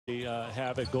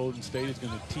Have at Golden State is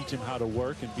going to teach him how to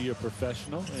work and be a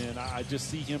professional, and I just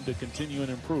see him to continue and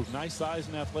improve. Nice size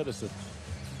and athleticism.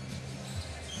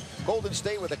 Golden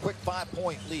State with a quick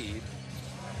 5-point lead.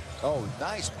 Oh,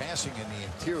 nice passing in the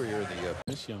interior.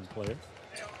 This young player.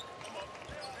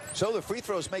 So the free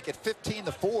throws make it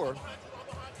 15-4,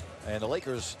 and the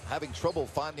Lakers having trouble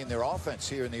finding their offense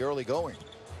here in the early going.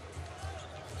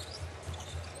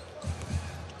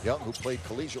 Young, who played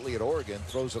collegiately at Oregon,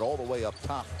 throws it all the way up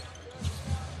top.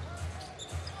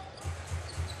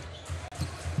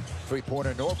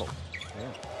 Three-pointer Norvell.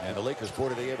 Yeah. And the Lakers, boy,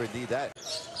 do they ever need that.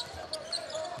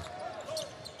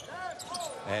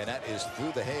 And that is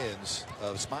through the hands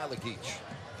of Smailagic.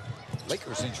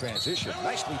 Lakers in transition.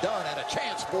 Nicely done, and a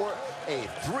chance for a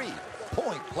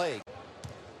three-point play.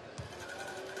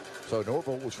 So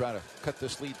Norvell will try to cut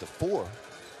this lead to 4.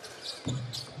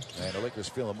 And the Lakers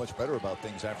feeling much better about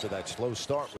things after that slow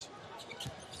start.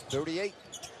 38.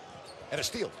 And a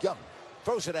steal. Young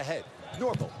throws it ahead.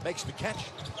 Norvell makes the catch.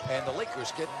 And the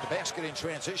Lakers get the basket in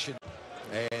transition.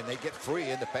 And they get free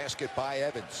in the basket by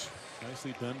Evans.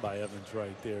 Nicely done by Evans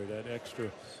right there. That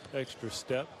extra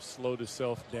step, slowed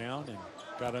himself down and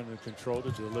got under control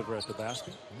to deliver at the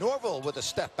basket. Norvell with a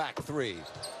step back 3.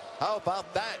 How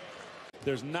about that?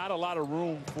 There's not a lot of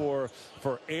room for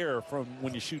error from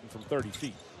when you're shooting from 30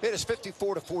 feet. It is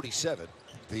 54-47.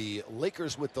 The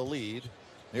Lakers with the lead.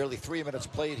 Nearly 3 minutes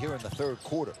played here in the third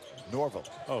quarter. Norvell.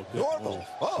 Oh, good Norvell. move.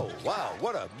 Oh, wow.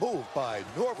 What a move by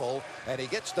Norvell. And he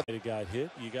gets the... It got hit.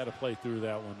 You got to play through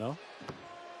that one, though.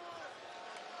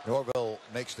 Norvell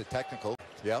makes the technical.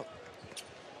 Yep.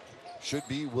 Should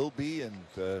be, will be, and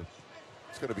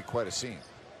it's going to be quite a scene.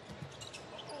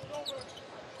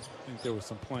 I think there was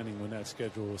some planning when that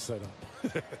schedule was set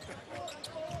up.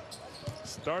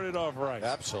 Started off right.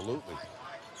 Absolutely.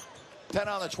 10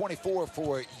 on the 24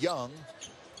 for Young.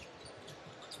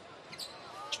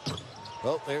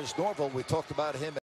 Well, there's Norvell. We talked about him.